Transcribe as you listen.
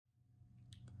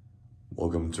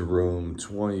Welcome to room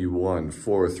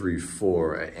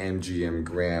 21434 at MGM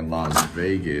Grand Las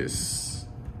Vegas.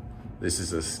 This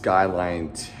is a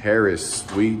Skyline Terrace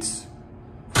Suite.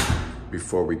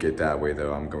 Before we get that way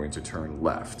though, I'm going to turn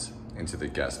left into the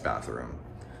guest bathroom.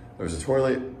 There's a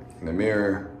toilet and a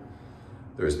mirror.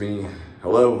 There's me.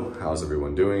 Hello, how's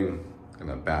everyone doing?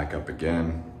 Gonna back up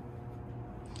again.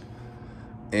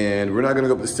 And we're not gonna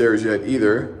go up the stairs yet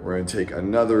either. We're gonna take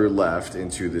another left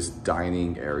into this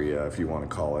dining area, if you wanna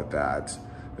call it that.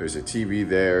 There's a TV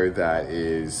there that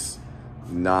is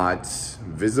not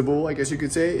visible, I guess you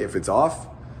could say, if it's off.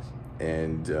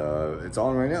 And it's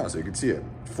on right now, so you can see it.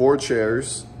 4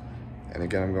 chairs. And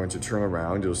again, I'm going to turn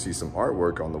around. You'll see some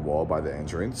artwork on the wall by the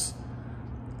entrance.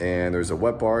 And there's a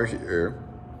wet bar here.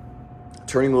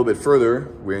 Turning a little bit further,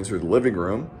 we enter the living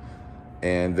room.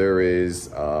 And there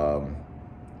is a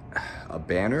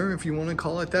banner, if you want to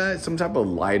call it that, some type of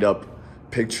light up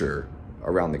picture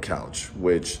around the couch,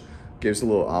 which gives a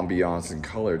little ambiance and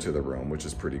color to the room, which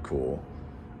is pretty cool.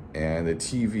 And the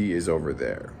TV is over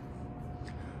there.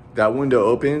 That window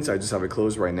opens. I just have it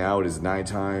closed right now. It is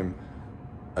nighttime.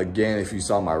 Again, if you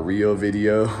saw my Rio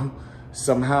video,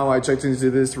 somehow I checked into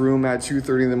this room at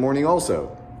 2:30 in the morning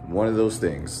also. One of those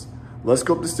things. Let's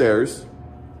go up the stairs.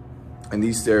 And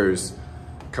these stairs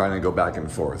kind of go back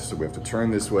and forth. So we have to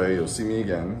turn this way. You'll see me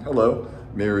again. Hello.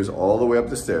 Mirrors all the way up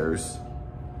the stairs.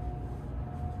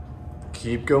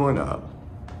 Keep going up.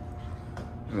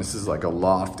 And this is like a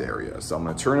loft area. So I'm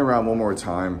gonna turn around one more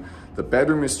time. The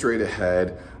bedroom is straight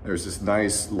ahead. There's this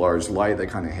nice large light that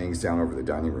kind of hangs down over the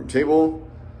dining room table.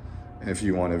 And if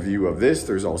you want a view of this,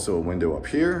 there's also a window up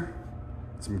here.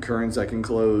 Some curtains I can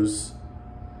close.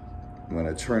 I'm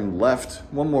gonna turn left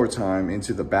one more time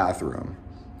into the bathroom.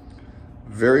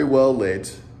 Very well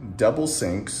lit, double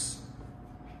sinks,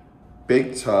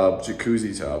 big tub,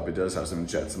 jacuzzi tub. It does have some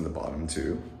jets in the bottom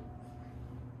too.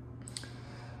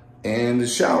 And the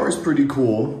shower is pretty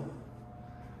cool,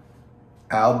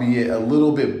 albeit a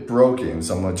little bit broken.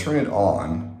 So I'm gonna turn it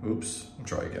on. Oops, I'll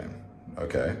try again.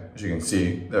 Okay, as you can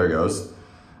see, there it goes.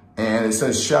 And it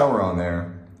says shower on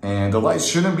there. And the light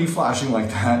shouldn't be flashing like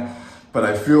that, but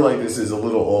I feel like this is a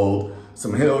little old. So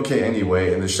I'm gonna hit okay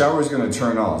anyway, and the shower is gonna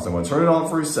turn on. So I'm gonna turn it on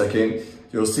for a second.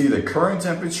 You'll see the current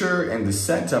temperature and the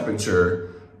set temperature,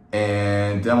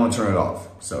 and then I'm gonna turn it off.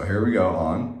 So here we go,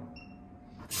 on.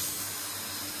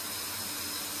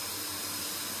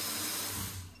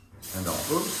 And off,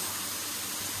 oops.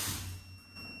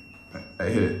 I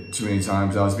hit it too many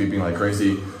times, now it's beeping like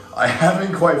crazy. I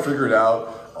haven't quite figured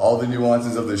out all the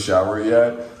nuances of the shower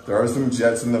yet. There are some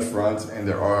jets in the front, and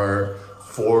there are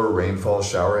 4 rainfall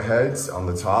shower heads on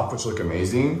the top, which look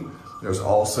amazing. There's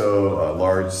also a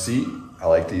large seat. I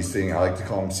like these things, I like to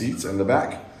call them seats, in the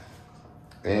back.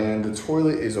 And the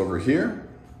toilet is over here,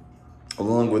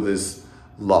 along with this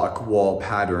lock wall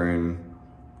pattern,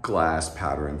 glass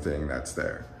pattern thing that's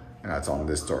there. And that's on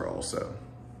this door also.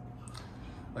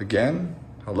 Again,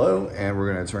 hello, and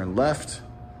we're gonna turn left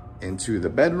into the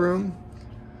bedroom.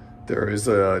 There is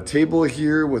a table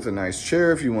here with a nice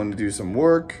chair if you want to do some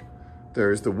work.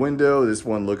 There's the window. This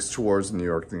one looks towards New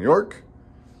York, New York.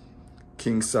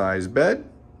 King size bed.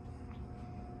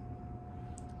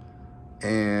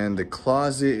 And the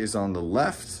closet is on the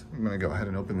left. I'm gonna go ahead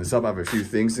and open this up. I have a few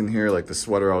things in here, like the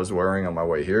sweater I was wearing on my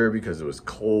way here because it was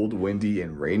cold, windy,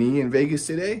 and rainy in Vegas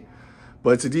today.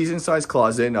 But it's a decent sized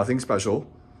closet, nothing special.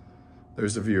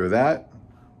 There's a view of that.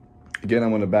 Again,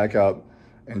 I'm gonna back up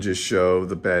and just show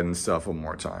the bed and stuff one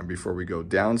more time before we go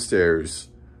downstairs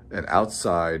and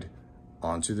outside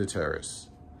onto the terrace.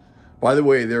 By the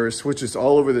way, there are switches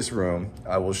all over this room.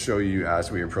 I will show you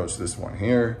as we approach this one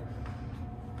here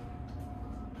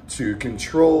to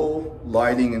control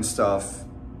lighting and stuff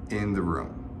in the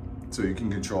room. So you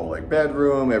can control like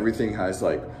bedroom, everything has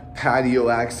like patio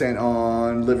accent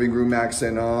on, living room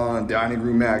accent on, dining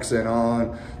room accent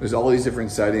on. There's all these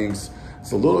different settings.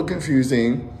 It's a little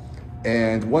confusing.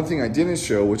 And one thing I didn't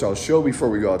show, which I'll show before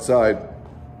we go outside,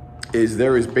 is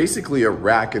there is basically a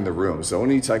rack in the room. So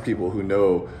any tech people who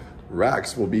know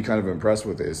racks will be kind of impressed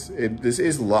with this. This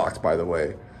is locked, by the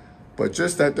way, but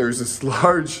just that there's this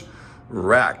large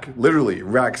rack, literally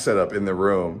rack setup in the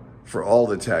room for all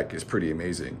the tech is pretty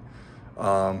amazing.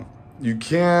 You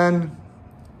can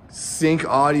sync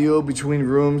audio between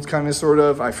rooms, kind of, sort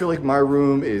of. I feel like my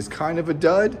room is kind of a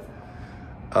dud.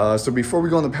 So before we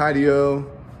go on the patio,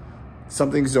 some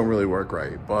things don't really work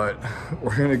right, but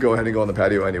we're gonna go ahead and go on the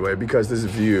patio anyway because this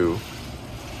view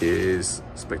is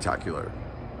spectacular.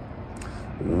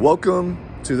 Welcome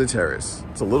to the terrace.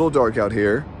 It's a little dark out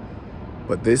here,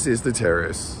 but this is the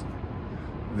terrace.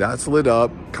 That's lit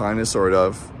up, kind of, sort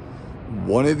of.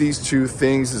 One of these two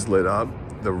things is lit up.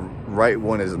 The right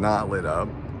one is not lit up.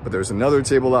 But there's another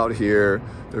table out here.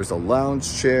 There's a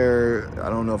lounge chair. I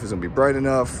don't know if it's gonna be bright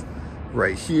enough.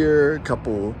 Right here, a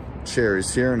couple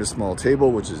chairs here and a small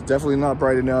table, which is definitely not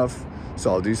bright enough.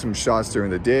 So I'll do some shots during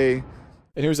the day.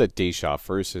 And here's that day shot.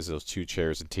 First is those two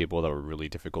chairs and table that were really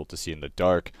difficult to see in the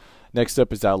dark. Next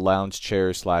up is that lounge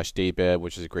chair slash daybed,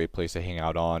 which is a great place to hang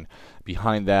out on.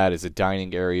 Behind that is a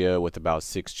dining area with about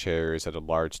 6 chairs at a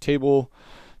large table.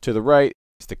 To the right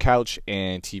is the couch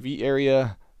and TV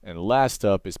area. And last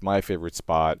up is my favorite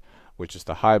spot, which is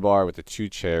the high bar with the 2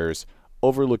 chairs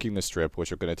overlooking the strip,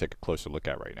 which we're going to take a closer look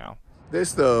at right now.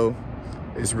 This, though,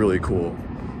 is really cool.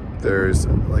 There's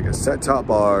like a set top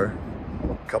bar,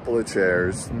 a couple of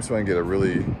chairs. I'm just trying to get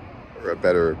a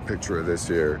better picture of this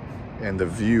here, and the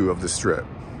view of the strip.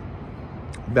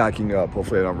 Backing up,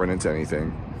 hopefully I don't run into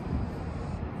anything.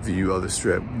 View of the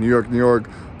strip. New York, New York,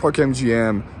 Park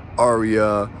MGM,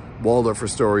 Aria, Waldorf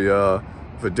Astoria,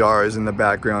 Vidar is in the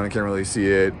background, I can't really see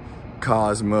it.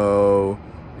 Cosmo,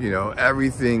 you know,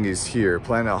 everything is here.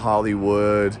 Planet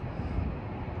Hollywood,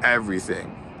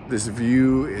 everything. This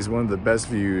view is one of the best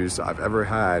views I've ever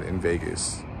had in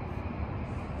Vegas.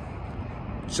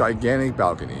 Gigantic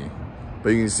balcony, but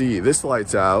you can see this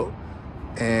light's out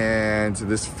and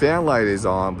this fan light is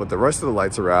on, but the rest of the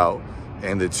lights are out,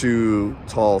 and the 2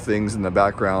 tall things in the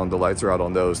background, the lights are out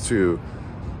on those too.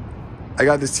 I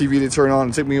got this TV to turn on.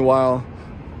 It took me a while,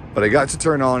 but I got to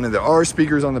turn on, and there are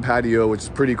speakers on the patio, which is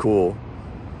pretty cool,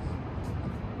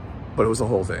 but it was a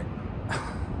whole thing.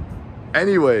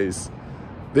 Anyways,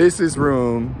 this is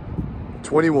room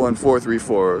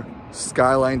 21434,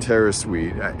 Skyline Terrace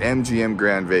Suite at MGM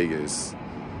Grand Vegas.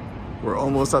 We're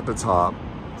almost at the top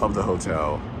of the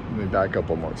hotel. Let me back up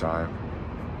one more time.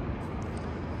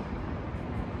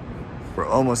 We're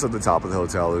almost at the top of the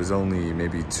hotel. There's only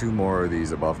maybe 2 more of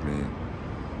these above me.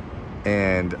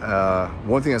 And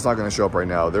one thing that's not gonna show up right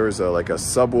now, there's like a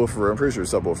subwoofer, I'm pretty sure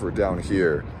subwoofer down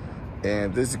here.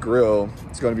 And this grill,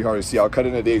 it's gonna be hard to see. I'll cut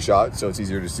in a day shot so it's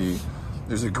easier to see.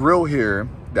 There's a grill here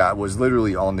that was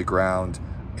literally on the ground,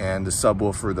 and the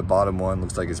subwoofer, the bottom one,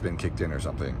 looks like it's been kicked in or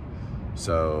something.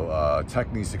 So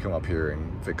tech needs to come up here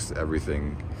and fix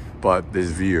everything. But this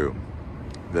view,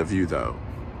 the view though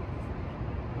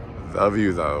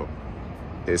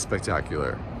is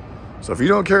spectacular. So if you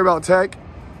don't care about tech,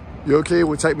 you're okay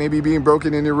with tech maybe being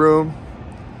broken in your room,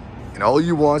 and all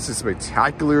you want is a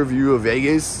spectacular view of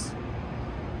Vegas,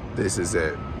 this is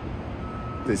it.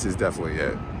 This is definitely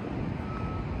it.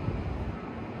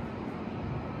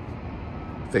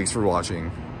 Thanks for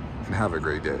watching, and have a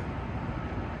great day.